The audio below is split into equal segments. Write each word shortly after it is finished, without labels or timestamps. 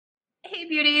Hey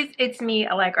beauties, it's me,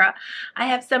 Allegra. I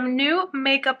have some new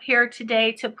makeup here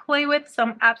today to play with,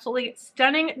 some absolutely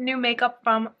stunning new makeup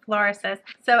from Florasis.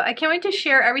 So I can't wait to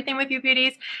share everything with you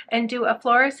beauties and do a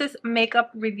Florasis makeup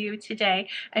review today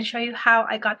and show you how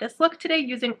I got this look today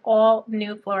using all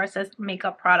new Florasis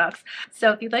makeup products. So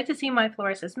if you'd like to see my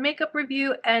Florasis makeup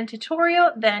review and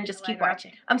tutorial, then just keep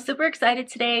watching. I'm super excited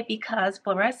today because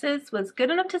Florasis was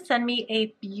good enough to send me a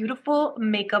beautiful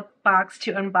makeup box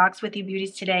to unbox with you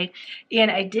beauties today. And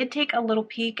I did take a little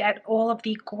peek at all of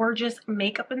the gorgeous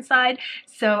makeup inside,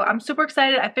 so I'm super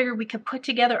excited. I figured we could put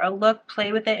together a look,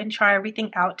 play with it, and try everything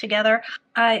out together.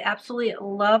 I absolutely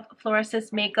love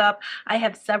Florasis makeup. I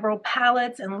have several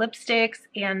palettes and lipsticks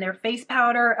and their face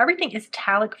powder. Everything is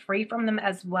talc free from them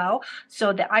as well.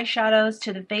 So the eyeshadows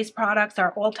to the face products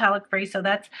are all talc free, so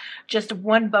that's just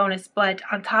one bonus. But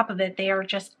on top of it, they are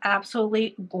just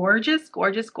absolutely gorgeous,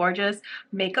 gorgeous, gorgeous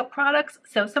makeup products.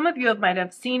 So some of you might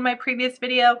have seen my previous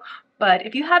video, but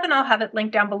if you haven't, I'll have it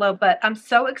linked down below. But I'm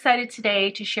so excited today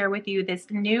to share with you this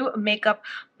new makeup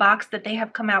box that they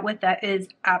have come out with that is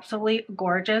absolutely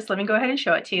gorgeous. Let me go ahead and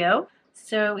show it to you.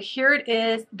 So here it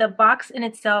is. The box in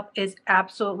itself is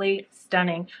absolutely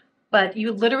stunning, but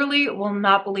you literally will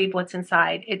not believe what's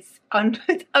inside. It's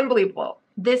unbelievable.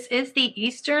 This is the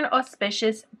Eastern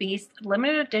Auspicious Beast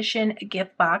limited edition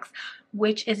gift box,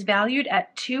 which is valued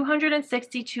at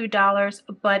 $262,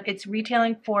 but it's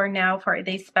retailing for now for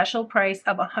the special price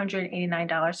of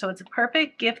 $189. So it's a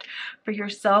perfect gift for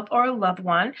yourself or a loved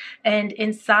one. And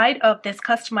inside of this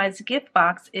customized gift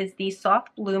box is the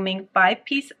soft blooming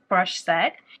 5-piece brush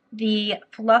set, the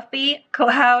fluffy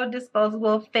cloud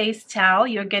disposable face towel.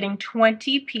 You're getting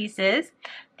 20 pieces,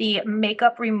 the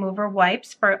makeup remover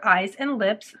wipes for eyes and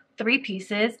lips, 3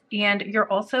 pieces, and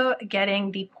you're also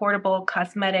getting the portable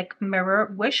cosmetic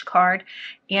mirror wish card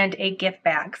and a gift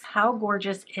bag. How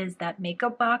gorgeous is that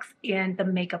makeup box? And the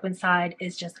makeup inside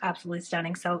is just absolutely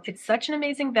stunning. So it's such an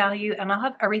amazing value, and I'll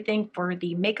have everything for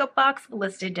the makeup box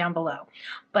listed down below.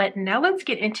 But now let's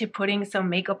get into putting some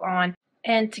makeup on.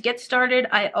 And to get started,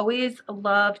 I always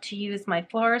love to use my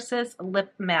Florasis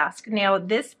lip mask. Now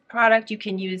this product you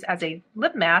can use as a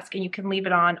lip mask, and you can leave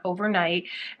it on overnight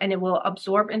and it will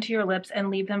absorb into your lips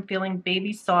and leave them feeling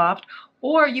baby soft,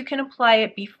 or you can apply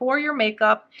it before your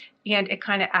makeup and it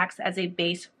kind of acts as a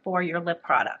base for your lip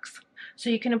products.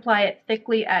 So you can apply it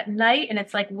thickly at night and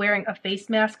it's like wearing a face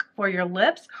mask for your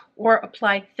lips, or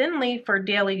apply thinly for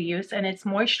daily use, and it's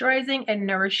moisturizing and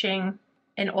nourishing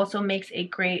and also makes a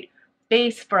great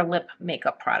base for lip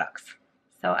makeup products.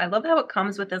 So I love how it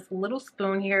comes with this little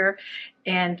spoon here,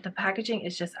 and the packaging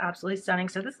is just absolutely stunning.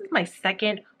 So this is my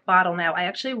second bottle now. I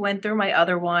actually went through my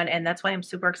other one, and that's why I'm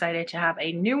super excited to have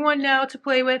a new one now to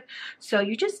play with. So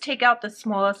you just take out the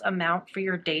smallest amount for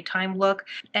your daytime look,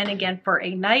 and again for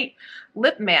a night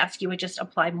lip mask you would just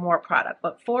apply more product,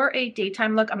 but for a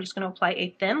daytime look I'm just going to apply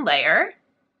a thin layer.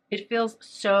 It feels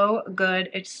so good.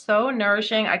 It's so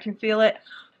nourishing. I can feel it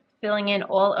filling in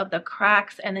all of the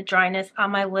cracks and the dryness on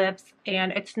my lips,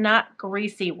 and it's not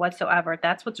greasy whatsoever.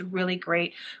 That's what's really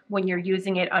great when you're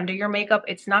using it under your makeup.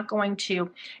 It's not going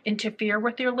to interfere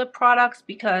with your lip products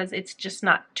because it's just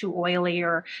not too oily,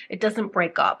 or it doesn't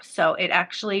break up. So it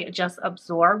actually just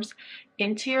absorbs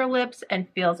into your lips and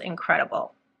feels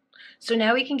incredible. So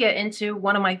now we can get into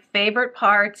one of my favorite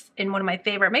parts in one of my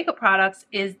favorite makeup products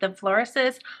is the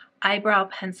Florasis eyebrow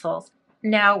pencils.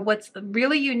 Now, what's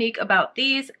really unique about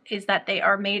these is that they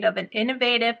are made of an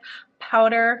innovative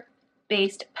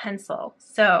powder-based pencil.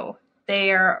 So they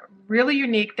are really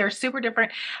unique. They're super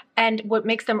different. And what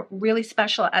makes them really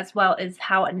special as well is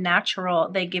how natural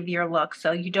they give your look.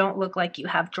 So you don't look like you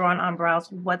have drawn on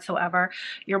brows whatsoever.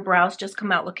 Your brows just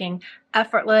come out looking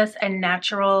effortless and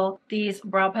natural. These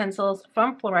brow pencils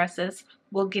from Florasis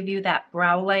will give you that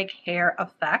brow-like hair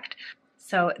effect.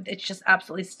 So it's just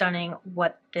absolutely stunning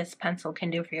what this pencil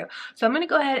can do for you. So I'm going to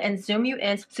go ahead and zoom you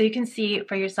in so you can see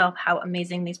for yourself how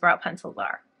amazing these brow pencils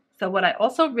are. So what I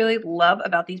also really love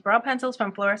about these brow pencils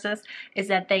from Florasis is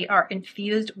that they are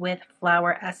infused with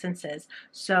flower essences.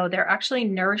 So they're actually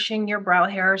nourishing your brow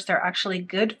hairs. They're actually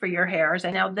good for your hairs.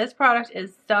 And now this product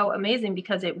is so amazing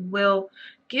because it will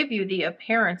give you the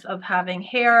appearance of having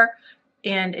hair,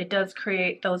 and it does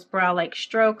create those brow-like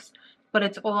strokes, but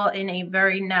it's all in a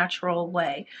very natural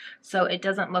way. So it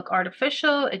doesn't look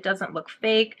artificial, it doesn't look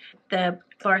fake. The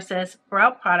Florasis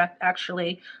brow product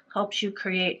actually helps you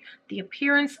create the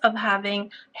appearance of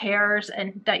having hairs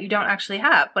and that you don't actually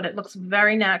have, but it looks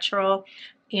very natural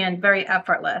and very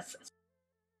effortless.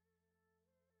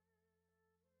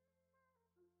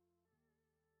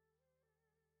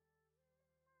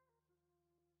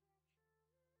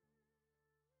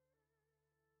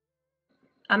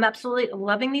 I'm absolutely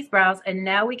loving these brows, and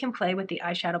now we can play with the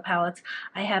eyeshadow palettes.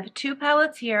 I have two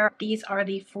palettes here. These are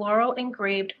the Floral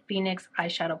Engraved Phoenix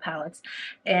eyeshadow palettes,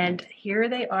 and here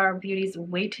they are, beauties.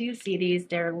 Wait till you see these.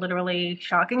 They're literally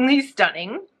shockingly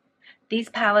stunning. These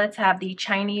palettes have the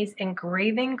Chinese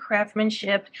engraving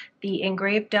craftsmanship, the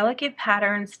engraved delicate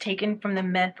patterns taken from the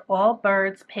myth, all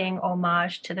birds paying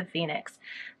homage to the phoenix.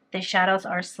 The shadows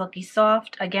are silky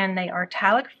soft. Again, they are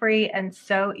talc free and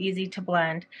so easy to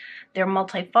blend. They're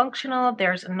multifunctional.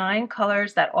 There's 9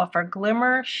 colors that offer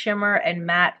glimmer, shimmer, and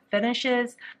matte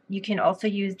finishes. You can also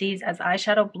use these as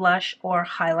eyeshadow, blush, or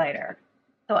highlighter.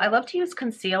 So I love to use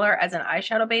concealer as an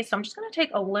eyeshadow base, so I'm just going to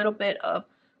take a little bit of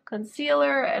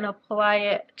concealer and apply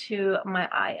it to my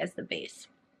eye as the base.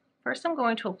 First, I'm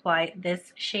going to apply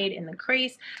this shade in the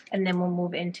crease, and then we'll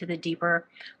move into the deeper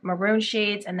maroon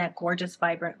shades and that gorgeous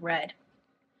vibrant red.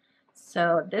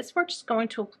 So this we're just going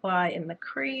to apply in the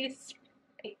crease.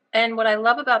 And what I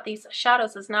love about these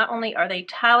shadows is not only are they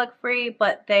talc free,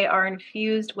 but they are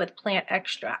infused with plant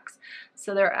extracts.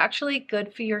 So they're actually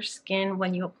good for your skin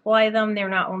when you apply them. They're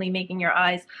not only making your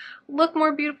eyes look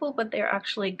more beautiful, but they're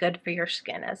actually good for your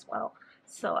skin as well.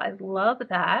 So I love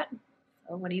that.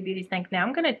 So what do you beauties think? Now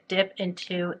I'm going to dip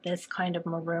into this kind of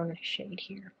maroon shade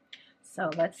here. So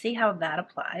let's see how that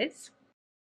applies.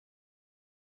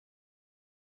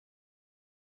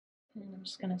 And I'm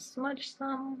just going to smudge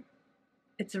some.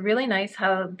 It's really nice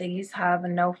how these have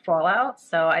no fallout,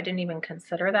 so I didn't even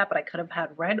consider that, but I could have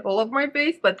had red all over my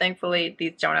face, but thankfully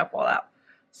these don't have fallout.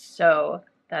 So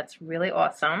that's really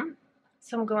awesome.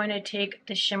 So I'm going to take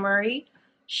the shimmery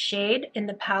shade in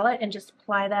the palette and just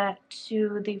apply that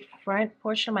to the front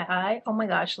portion of my eye. Oh my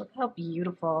gosh, look how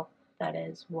beautiful that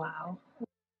is. Wow.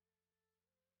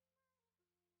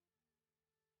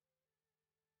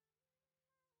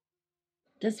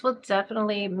 This will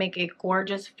definitely make a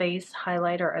gorgeous face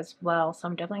highlighter as well. So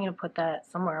I'm definitely going to put that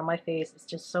somewhere on my face. It's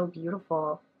just so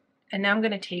beautiful. And now I'm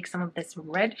going to take some of this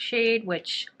red shade,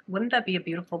 which wouldn't that be a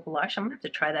beautiful blush? I'm going to have to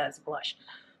try that as a blush.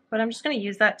 But I'm just going to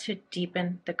use that to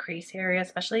deepen the crease area,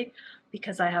 especially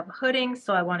because I have hooding.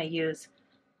 So I want to use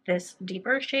this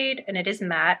deeper shade, and it is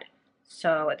matte.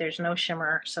 So there's no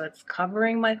shimmer. So it's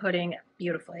covering my hooding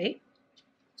beautifully.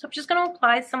 So I'm just going to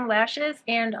apply some lashes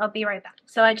and I'll be right back.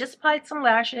 So I just applied some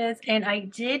lashes, and I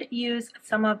did use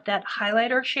some of that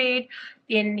highlighter shade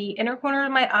in the inner corner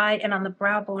of my eye and on the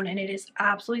brow bone, and it is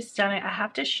absolutely stunning. I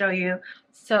have to show you.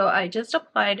 So I just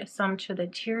applied some to the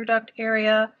tear duct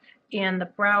area and the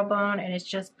brow bone, and it's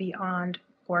just beyond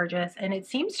gorgeous. And it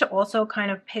seems to also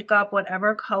kind of pick up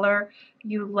whatever color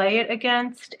you lay it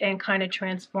against and kind of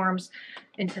transforms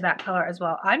into that color as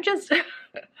well. I'm just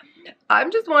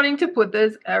wanting to put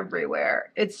this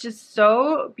everywhere. It's just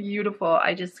so beautiful.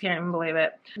 I just can't even believe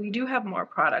it. We do have more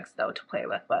products though to play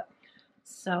with, but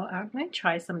so I'm going to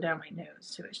try some down my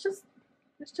nose too. It's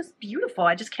just beautiful.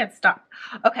 I just can't stop.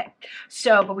 Okay,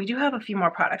 so but we do have a few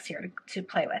more products here to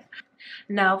play with.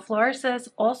 Now, Florasis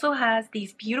also has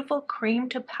these beautiful cream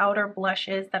to powder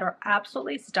blushes that are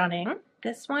absolutely stunning.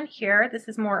 This one here, this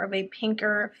is more of a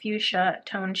pinker fuchsia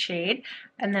tone shade.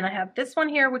 And then I have this one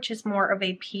here, which is more of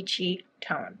a peachy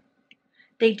tone.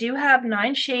 They do have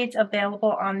 9 shades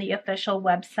available on the official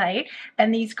website,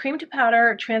 and these cream to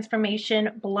powder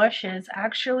transformation blushes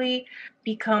actually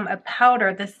become a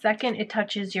powder the second it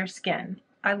touches your skin.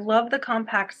 I love the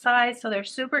compact size, so they're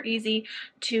super easy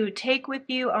to take with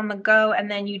you on the go, and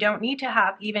then you don't need to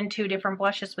have even 2 different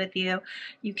blushes with you.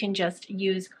 You can just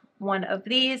use one of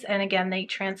these, and again, they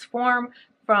transform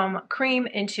from cream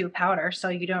into powder, so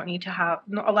you don't need to have,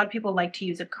 a lot of people like to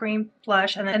use a cream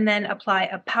blush and then apply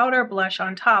a powder blush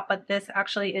on top, but this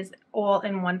actually is all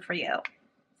in one for you.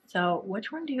 So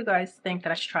which one do you guys think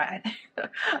that I should try?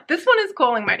 This one is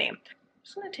calling my name. I'm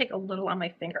just going to take a little on my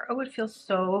finger. Oh, it feels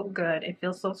so good. It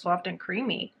feels so soft and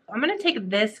creamy. I'm going to take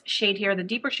this shade here, the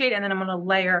deeper shade, and then I'm going to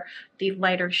layer the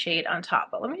lighter shade on top.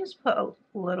 But let me just put a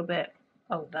little bit.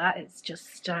 Oh, that is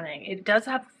just stunning. It does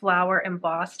have flower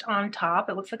embossed on top.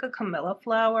 It looks like a camellia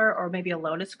flower or maybe a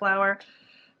lotus flower,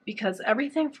 because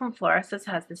everything from Florasis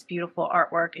has this beautiful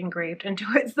artwork engraved into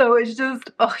it. So it's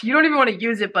just, oh, you don't even want to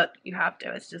use it, but you have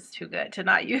to. It's just too good to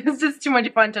not use. It's just too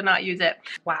much fun to not use it.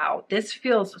 Wow, this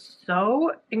feels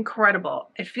so incredible.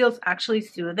 It feels actually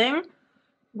soothing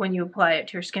when you apply it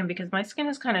to your skin, because my skin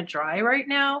is kind of dry right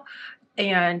now,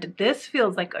 and this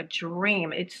feels like a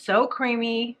dream. It's so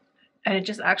creamy, and it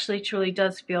just actually truly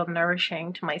does feel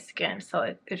nourishing to my skin.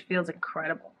 So it feels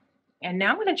incredible. And now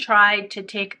I'm going to try to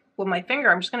take, with my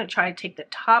finger, I'm just going to try to take the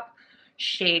top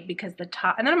shade, because the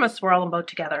top, and then I'm going to swirl them both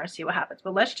together and see what happens.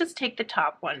 But let's just take the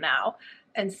top one now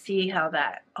and see how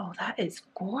that, oh, that is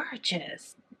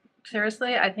gorgeous.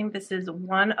 Seriously, I think this is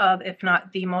one of, if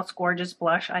not the most gorgeous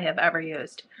blush I have ever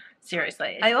used.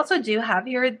 Seriously. I also do have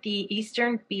here the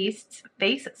Eastern Beasts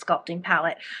Face Sculpting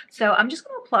Palette. So I'm just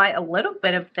going to apply a little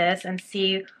bit of this and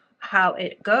see how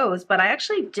it goes. But I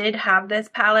actually did have this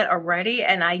palette already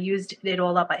and I used it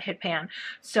all up at Hit Pan.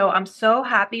 So I'm so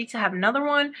happy to have another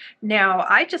one. Now,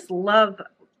 I just love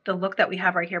the look that we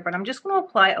have right here, but I'm just going to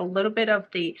apply a little bit of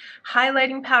the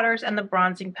highlighting powders and the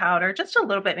bronzing powder, just a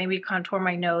little bit, maybe contour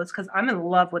my nose, because I'm in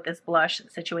love with this blush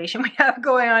situation we have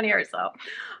going on here. So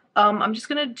I'm just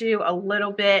going to do a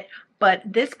little bit, but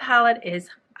this palette is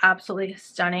absolutely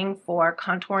stunning for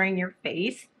contouring your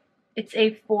face. It's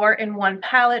a 4-in-1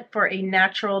 palette for a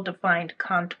natural defined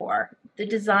contour. The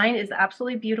design is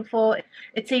absolutely beautiful.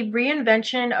 It's a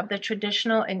reinvention of the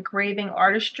traditional engraving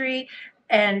artistry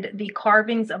and the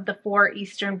carvings of the 4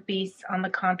 Eastern beasts on the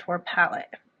contour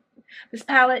palette. This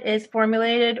palette is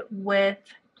formulated with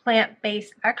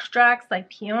plant-based extracts like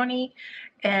peony,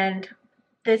 and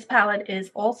this palette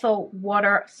is also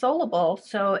water soluble,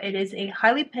 so it is a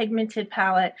highly pigmented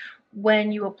palette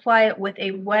when you apply it with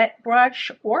a wet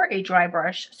brush or a dry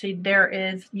brush. So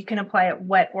you can apply it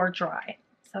wet or dry.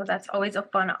 So that's always a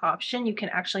fun option. You can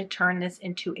actually turn this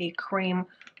into a cream,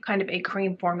 kind of a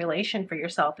cream formulation for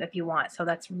yourself if you want. So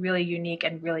that's really unique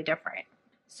and really different.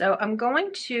 So I'm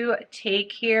going to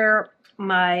take here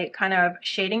my kind of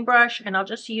shading brush and I'll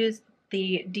just use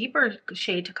the deeper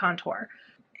shade to contour.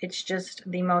 It's just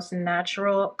the most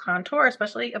natural contour,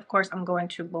 especially, of course, I'm going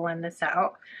to blend this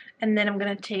out. And then I'm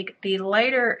going to take the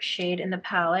lighter shade in the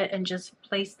palette and just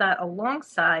place that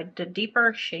alongside the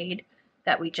deeper shade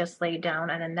that we just laid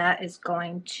down. And then that is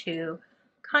going to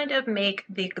kind of make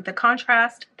the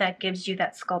contrast that gives you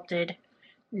that sculpted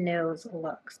nose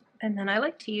looks. And then I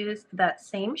like to use that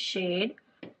same shade.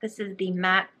 This is the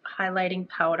matte highlighting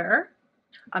powder.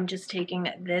 I'm just taking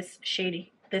this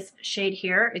shade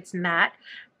here. It's matte.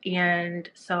 And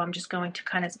so I'm just going to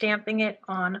kind of stamping it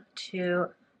on to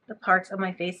the parts of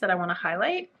my face that I want to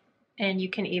highlight. And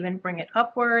you can even bring it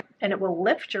upward and it will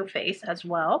lift your face as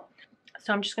well.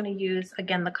 So I'm just going to use,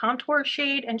 again, the contour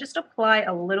shade and just apply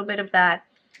a little bit of that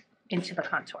into the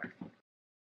contour.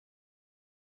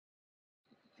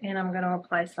 And I'm going to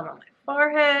apply some on my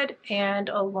forehead and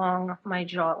along my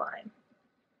jawline.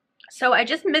 So I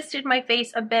just misted my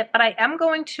face a bit, but I am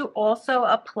going to also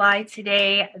apply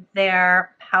today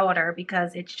their powder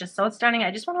because it's just so stunning.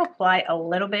 I just want to apply a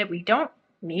little bit. We don't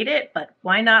need it, but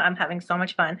why not? I'm having so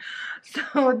much fun.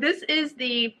 So this is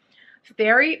the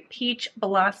Fairy Peach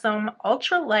Blossom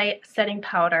Ultra Light Setting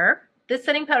Powder. This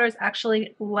setting powder is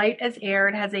actually light as air.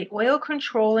 It has a oil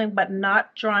controlling but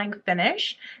not drying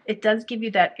finish. It does give you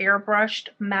that airbrushed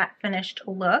matte finished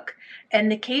look.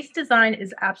 And the case design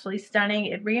is absolutely stunning.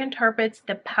 It reinterprets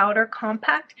the powder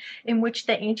compact in which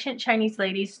the ancient Chinese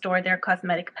ladies store their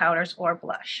cosmetic powders or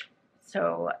blush.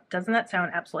 So doesn't that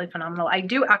sound absolutely phenomenal? I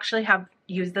do actually have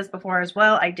used this before as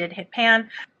well. I did Hit Pan.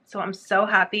 So I'm so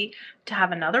happy to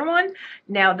have another one.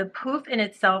 Now the poof in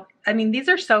itself, I mean, these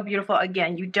are so beautiful.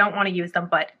 Again, you don't want to use them,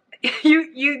 but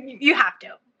you have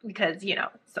to because, you know,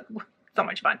 so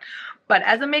much fun. But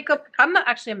as a makeup, I'm not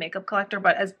actually a makeup collector,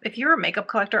 but if you're a makeup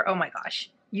collector, oh my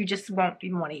gosh, you just won't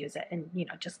even want to use it and, you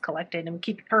know, just collect it and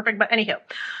keep it perfect. But anyhow,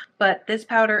 but this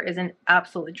powder is an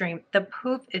absolute dream. The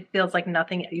poof, it feels like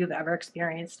nothing you've ever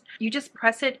experienced. You just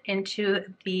press it into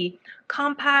the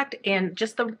compact and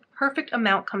just the perfect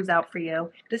amount comes out for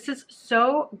you. This is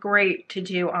so great to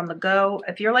do on the go.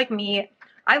 If you're like me,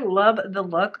 I love the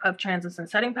look of translucent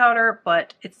setting powder,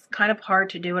 but it's kind of hard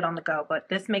to do it on the go, but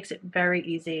this makes it very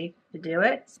easy to do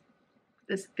it.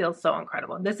 This feels so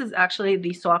incredible. This is actually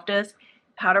the softest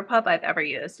powder puff I've ever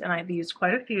used, and I've used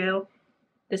quite a few.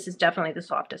 This is definitely the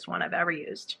softest one I've ever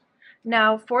used.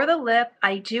 Now for the lip,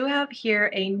 I do have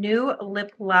here a new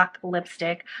lip lock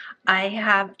lipstick. I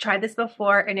have tried this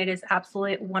before and it is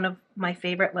absolutely one of my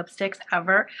favorite lipsticks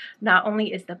ever. Not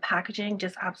only is the packaging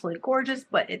just absolutely gorgeous,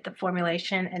 but the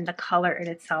formulation and the color in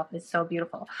itself is so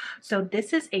beautiful. So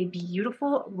this is a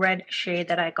beautiful red shade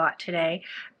that I got today.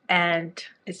 And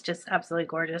it's just absolutely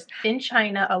gorgeous. In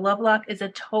China, a love lock is a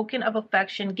token of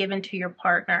affection given to your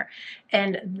partner.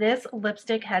 And this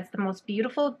lipstick has the most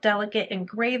beautiful, delicate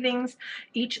engravings.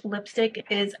 Each lipstick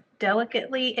is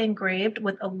delicately engraved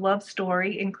with a love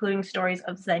story, including stories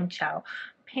of Zheng Chao,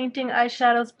 painting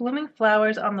eyeshadows, blooming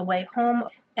flowers on the way home,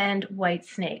 and white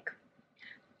snake.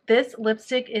 This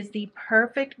lipstick is the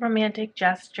perfect romantic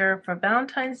gesture for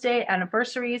Valentine's Day,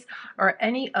 anniversaries, or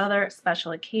any other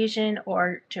special occasion,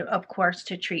 or of course,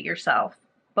 to treat yourself.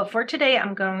 But for today,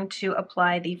 I'm going to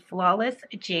apply the Flawless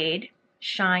Jade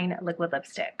Shine Liquid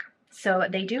Lipstick. So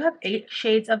they do have 8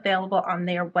 shades available on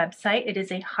their website. It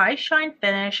is a high shine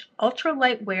finish, ultra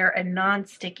light wear, and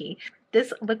non-sticky.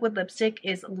 This liquid lipstick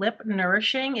is lip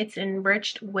nourishing. It's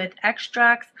enriched with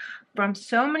extracts from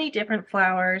so many different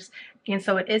flowers, and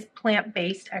so it is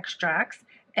plant-based extracts,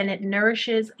 and it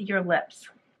nourishes your lips.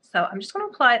 So I'm just going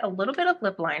to apply a little bit of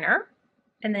lip liner,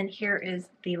 and then here is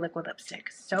the liquid lipstick.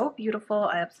 So beautiful.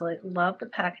 I absolutely love the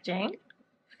packaging.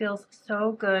 Feels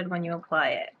so good when you apply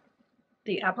it.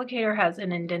 The applicator has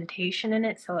an indentation in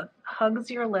it, so it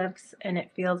hugs your lips and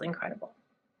it feels incredible.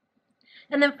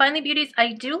 And then finally, beauties,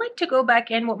 I do like to go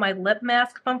back in with my lip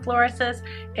mask from Florasis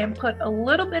and put a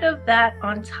little bit of that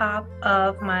on top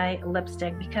of my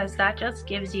lipstick, because that just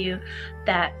gives you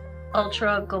that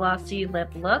ultra glossy lip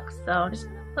look. So I'm just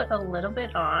gonna put a little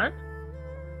bit on.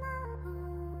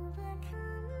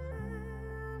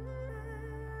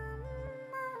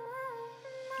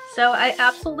 So I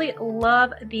absolutely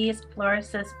love these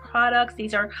Florasis products.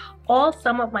 These are all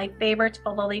some of my favorites,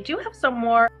 although they do have some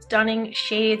more stunning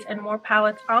shades and more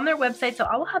palettes on their website. So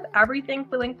I will have everything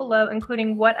linked below,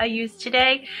 including what I used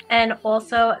today and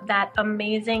also that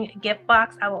amazing gift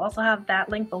box. I will also have that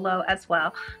link below as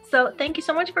well. So thank you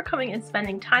so much for coming and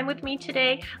spending time with me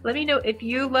today. Let me know if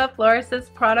you love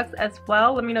Florasis products as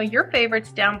well. Let me know your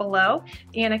favorites down below,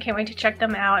 and I can't wait to check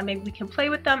them out, and maybe we can play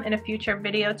with them in a future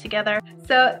video together.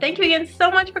 So thank you again so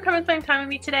much for coming and spending time with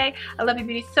me today. I love you,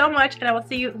 beauty, so much, and I will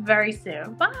see you very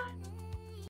soon. Bye!